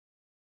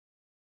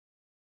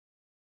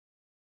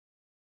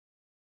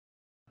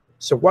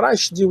So what I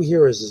should do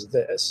here is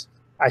this.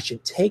 I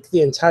should take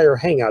the entire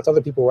Hangout.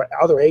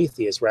 Other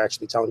atheists were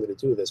actually telling me to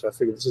do this, so I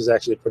figured this is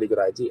actually a pretty good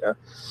idea.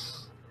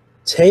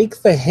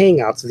 Take the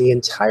Hangout, the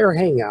entire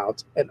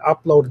Hangout, and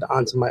upload it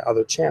onto my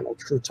other channel,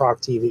 True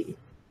Talk TV.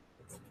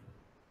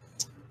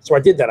 So I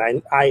did that.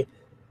 I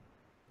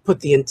put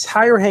the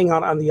entire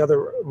Hangout on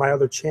my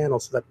other channel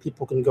so that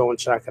people can go and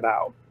check it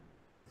out.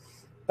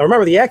 Now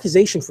remember, the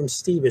accusation from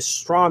Steve is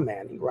straw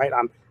manning, right?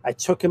 I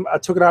took it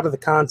out of the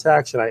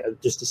context, and I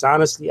just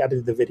dishonestly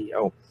edited the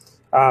video.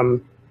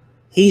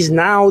 He's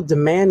now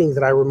demanding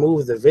that I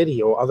remove the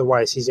video.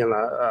 Otherwise, he's going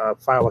to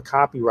file a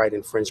copyright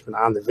infringement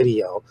on the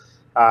video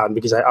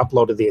because I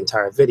uploaded the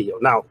entire video.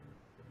 Now,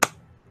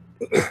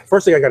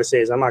 first thing I got to say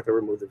is I'm not going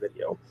to remove the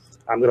video.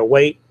 I'm going to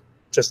wait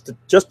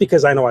just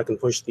because I know I can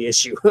push the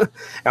issue.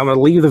 I'm going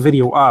to leave the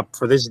video up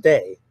for this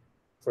day,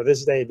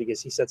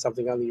 because he said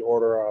something on the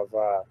order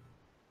of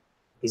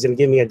he's going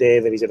to give me a day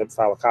that he's going to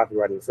file a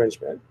copyright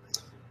infringement.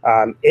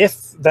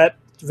 If that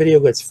video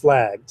gets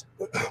flagged,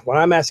 what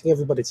I'm asking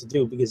everybody to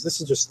do, because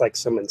this is just like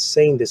some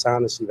insane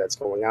dishonesty that's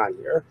going on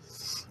here,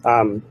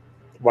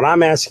 what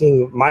I'm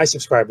asking my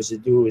subscribers to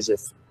do is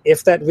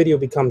if that video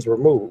becomes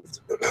removed,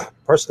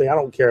 personally, I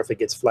don't care if it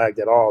gets flagged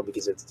at all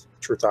because it's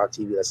True Talk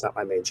TV, that's not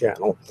my main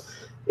channel.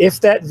 If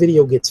that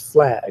video gets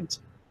flagged,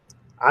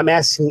 I'm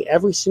asking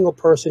every single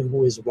person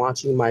who is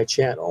watching my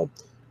channel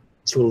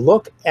to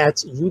look at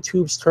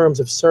YouTube's terms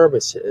of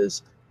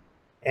services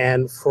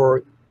and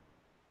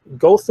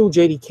go through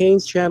JD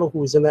Kane's channel, who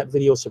was in that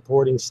video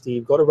supporting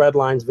Steve, go to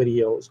Redline's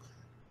videos,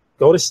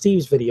 go to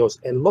Steve's videos,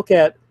 and look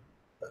at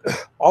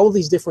all of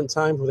these different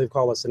times where they've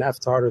called us an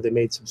F-tard, or they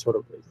made some sort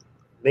of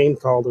name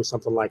called or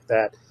something like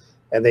that,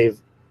 and they've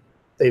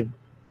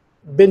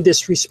been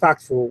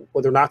disrespectful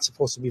where they're not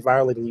supposed to be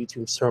violating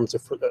YouTube's terms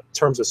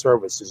of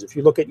services. If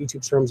you look at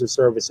YouTube's terms of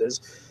services,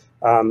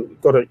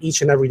 go to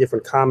each and every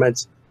different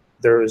comment,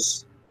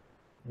 there's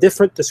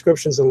different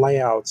descriptions and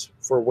layouts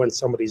for when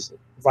somebody's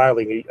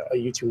violating a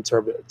YouTube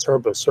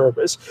term of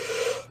service.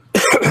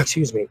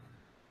 Excuse me.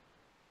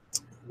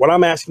 What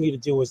I'm asking you to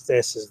do is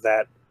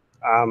that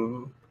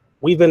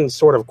we've been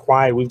sort of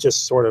quiet. We've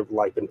just sort of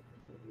like been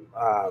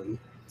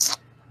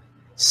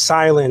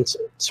silent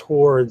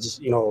towards,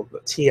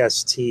 the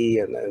TST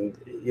and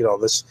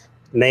this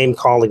name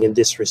calling and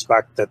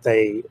disrespect that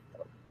they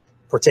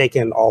partake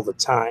in all the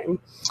time.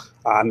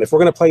 If we're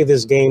going to play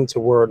this game to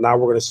where now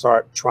we're going to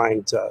start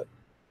trying to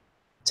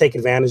take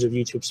advantage of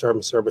YouTube's term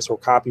of service or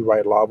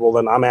copyright law, well,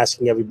 then I'm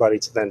asking everybody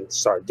to then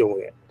start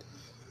doing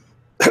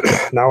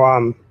it. Now,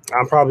 I'm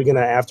probably going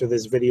to, after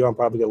this video, I'm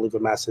probably going to leave a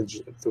message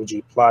through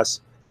G+.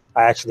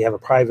 I actually have a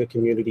private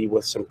community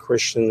with some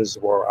Christians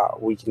where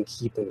we can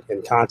keep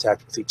in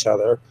contact with each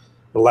other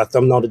and let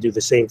them know to do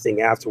the same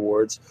thing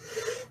afterwards.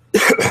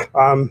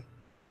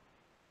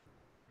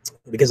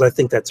 Because I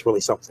think that's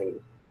really something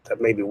that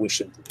maybe we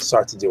should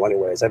start to do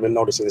anyways. I've been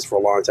noticing this for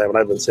a long time, and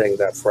I've been saying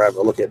that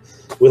forever. Look,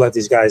 we let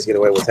these guys get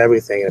away with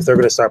everything, and if they're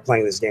going to start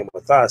playing this game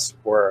with us,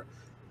 where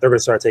they're going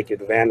to start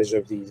taking advantage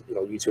of these,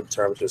 YouTube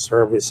terms of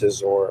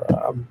services or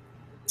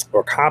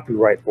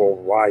copyright, well,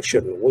 why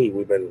shouldn't we?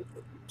 We've been,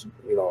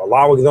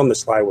 allowing them to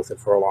slide with it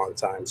for a long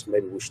time, so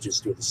maybe we should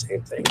just do the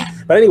same thing.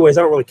 But anyways,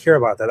 I don't really care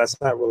about that. That's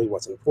not really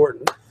what's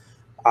important.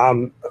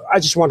 I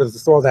just wanted to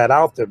throw that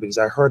out there because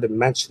I heard him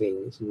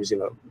mentioning he was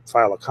going to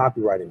file a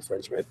copyright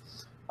infringement.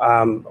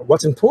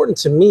 What's important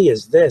to me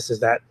is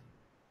that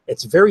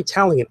it's very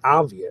telling and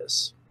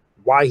obvious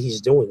why he's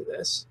doing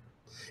this.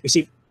 You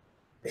see,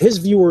 his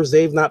viewers,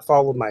 they've not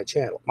followed my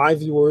channel. My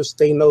viewers,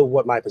 they know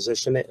what my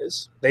position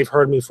is. They've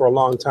heard me for a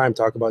long time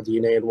talk about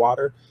DNA and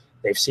water.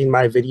 They've seen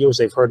my videos.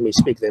 They've heard me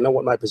speak. They know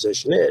what my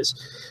position is.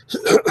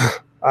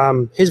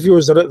 His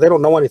viewers, they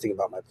don't know anything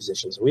about my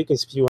position, so we can spew